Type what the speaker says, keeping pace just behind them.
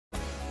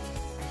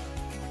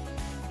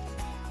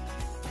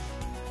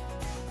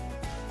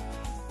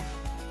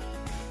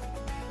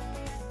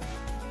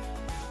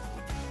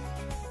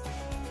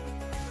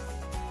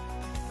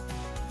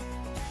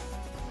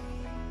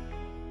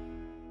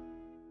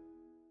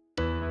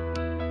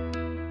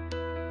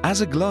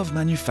As a glove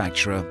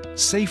manufacturer,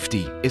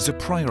 safety is a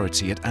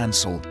priority at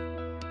Ansell.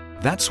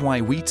 That's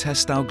why we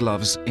test our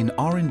gloves in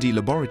R&D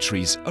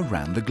laboratories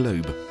around the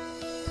globe.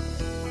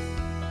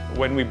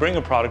 When we bring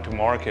a product to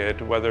market,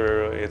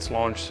 whether it's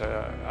launched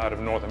out of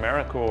North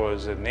America or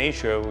is in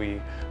Asia,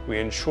 we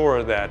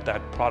ensure that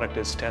that product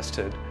is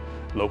tested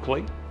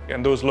locally.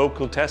 And those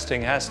local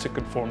testing has to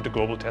conform to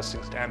global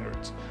testing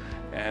standards.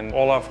 And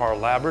all of our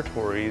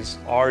laboratories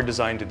are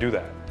designed to do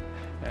that.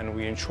 And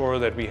we ensure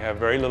that we have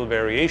very little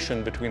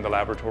variation between the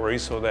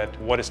laboratories so that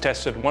what is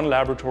tested in one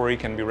laboratory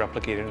can be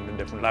replicated in a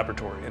different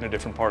laboratory in a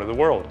different part of the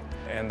world.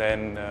 And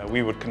then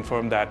we would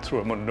confirm that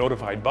through a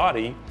notified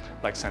body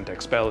like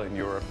Centex Bell in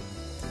Europe.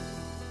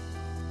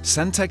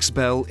 Centex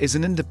Bell is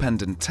an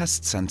independent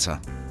test center.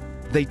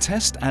 They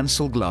test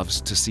Ansell gloves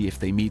to see if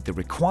they meet the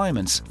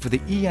requirements for the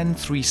EN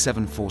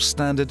 374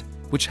 standard,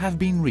 which have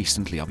been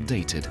recently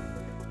updated.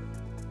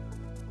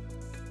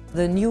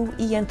 The new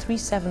EN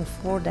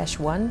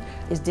 374-1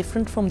 is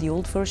different from the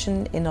old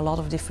version in a lot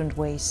of different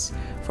ways.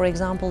 For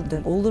example,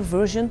 the older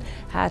version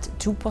had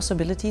two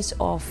possibilities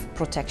of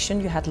protection.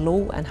 You had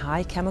low and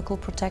high chemical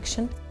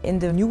protection. In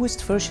the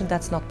newest version,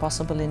 that's not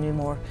possible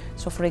anymore.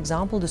 So for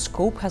example, the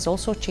scope has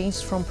also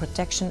changed from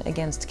protection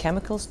against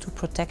chemicals to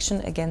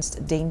protection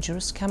against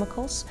dangerous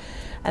chemicals.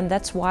 And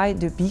that's why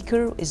the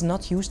beaker is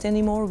not used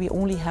anymore. We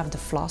only have the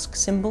flask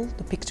symbol,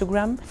 the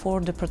pictogram,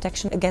 for the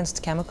protection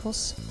against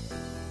chemicals.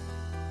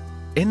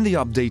 In the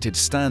updated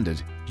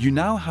standard, you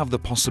now have the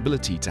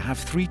possibility to have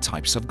three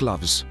types of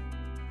gloves.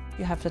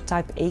 You have the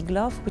type A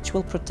glove, which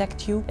will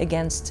protect you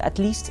against at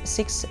least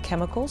 6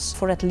 chemicals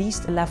for at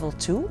least level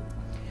 2.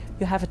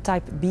 You have a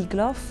type B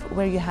glove,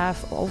 where you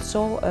have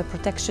also a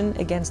protection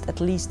against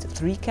at least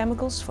 3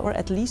 chemicals for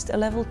at least a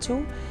level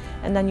 2.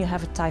 And then you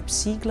have a type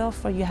C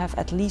glove, where you have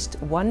at least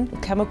 1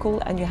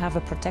 chemical and you have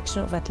a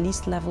protection of at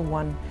least level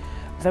 1.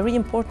 Very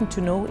important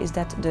to know is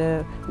that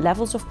the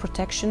levels of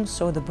protection,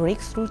 so the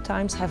breakthrough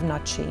times, have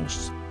not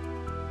changed.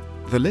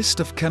 The list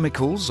of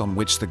chemicals on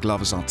which the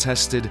gloves are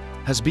tested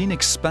has been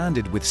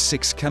expanded with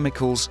 6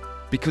 chemicals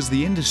because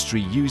the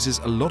industry uses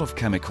a lot of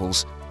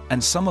chemicals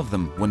and some of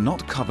them were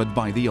not covered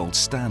by the old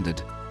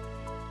standard.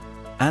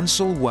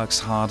 Ansell works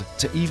hard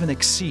to even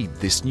exceed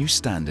this new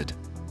standard.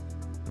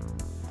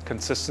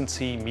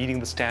 Consistency,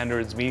 meeting the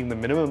standards, meeting the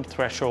minimum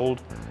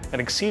threshold,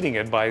 and exceeding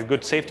it by a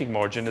good safety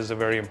margin is a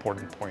very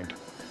important point.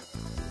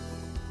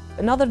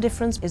 Another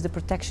difference is the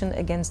protection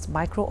against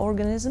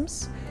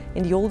microorganisms.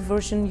 In the old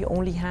version, you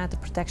only had the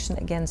protection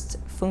against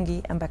fungi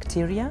and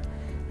bacteria,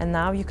 and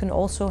now you can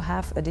also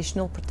have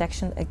additional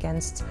protection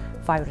against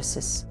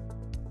viruses.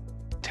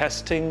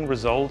 Testing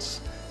results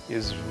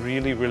is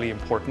really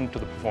important to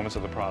the performance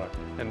of the product,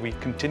 and we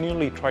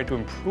continually try to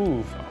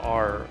improve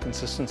our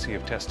consistency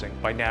of testing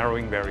by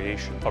narrowing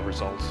variation of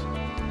results.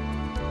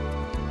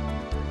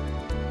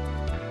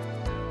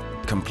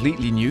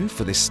 Completely new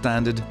for this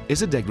standard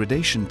is a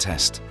degradation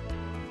test.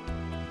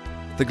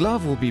 The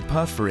glove will be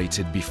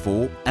perforated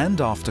before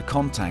and after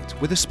contact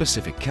with a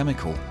specific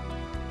chemical.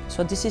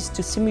 So this is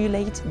to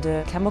simulate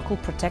the chemical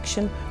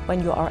protection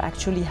when you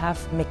actually have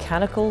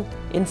mechanical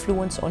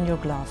influence on your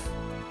glove.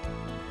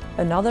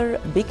 Another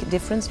big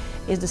difference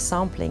is the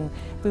sampling.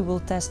 We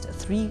will test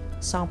 3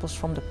 samples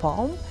from the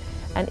palm,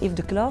 and if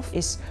the glove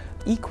is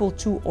equal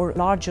to or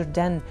larger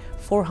than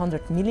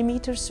 400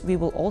 millimeters, we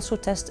will also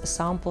test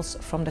samples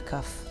from the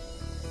cuff.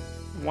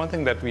 One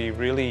thing that we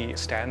really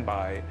stand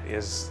by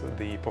is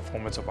the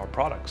performance of our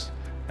products,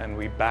 and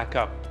we back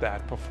up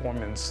that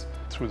performance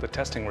through the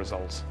testing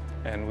results,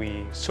 and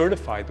we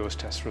certify those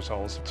test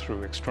results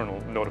through external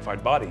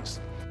notified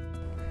bodies.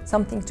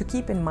 Something to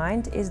keep in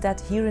mind is that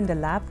here in the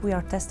lab we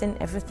are testing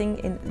everything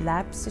in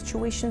lab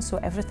situations, so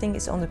everything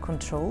is under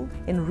control.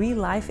 In real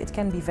life it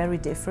can be very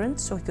different,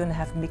 so you're going to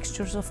have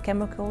mixtures of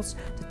chemicals,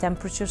 the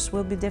temperatures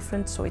will be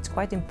different, so it's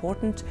quite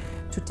important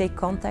to take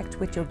contact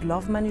with your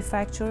glove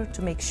manufacturer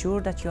to make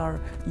sure that you are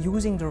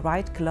using the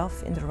right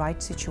glove in the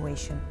right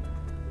situation.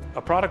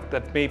 A product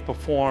that may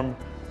perform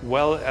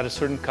well at a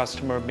certain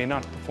customer may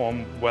not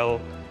perform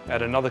well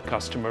at another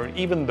customer,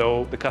 even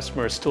though the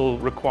customer is still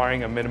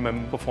requiring a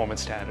minimum performance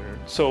standard.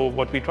 So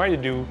what we try to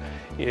do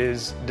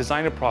is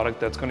design a product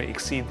that's going to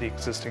exceed the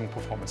existing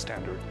performance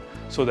standard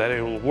so that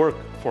it will work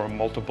for a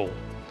multiple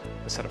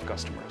set of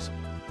customers.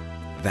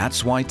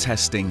 That's why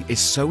testing is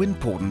so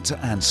important to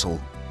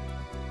Ansell.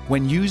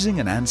 When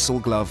using an Ansell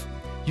glove,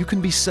 you can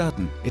be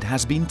certain it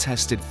has been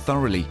tested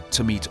thoroughly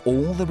to meet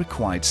all the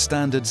required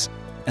standards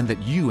and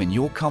that you and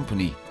your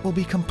company will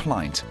be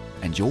compliant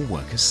and your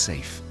workers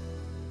safe.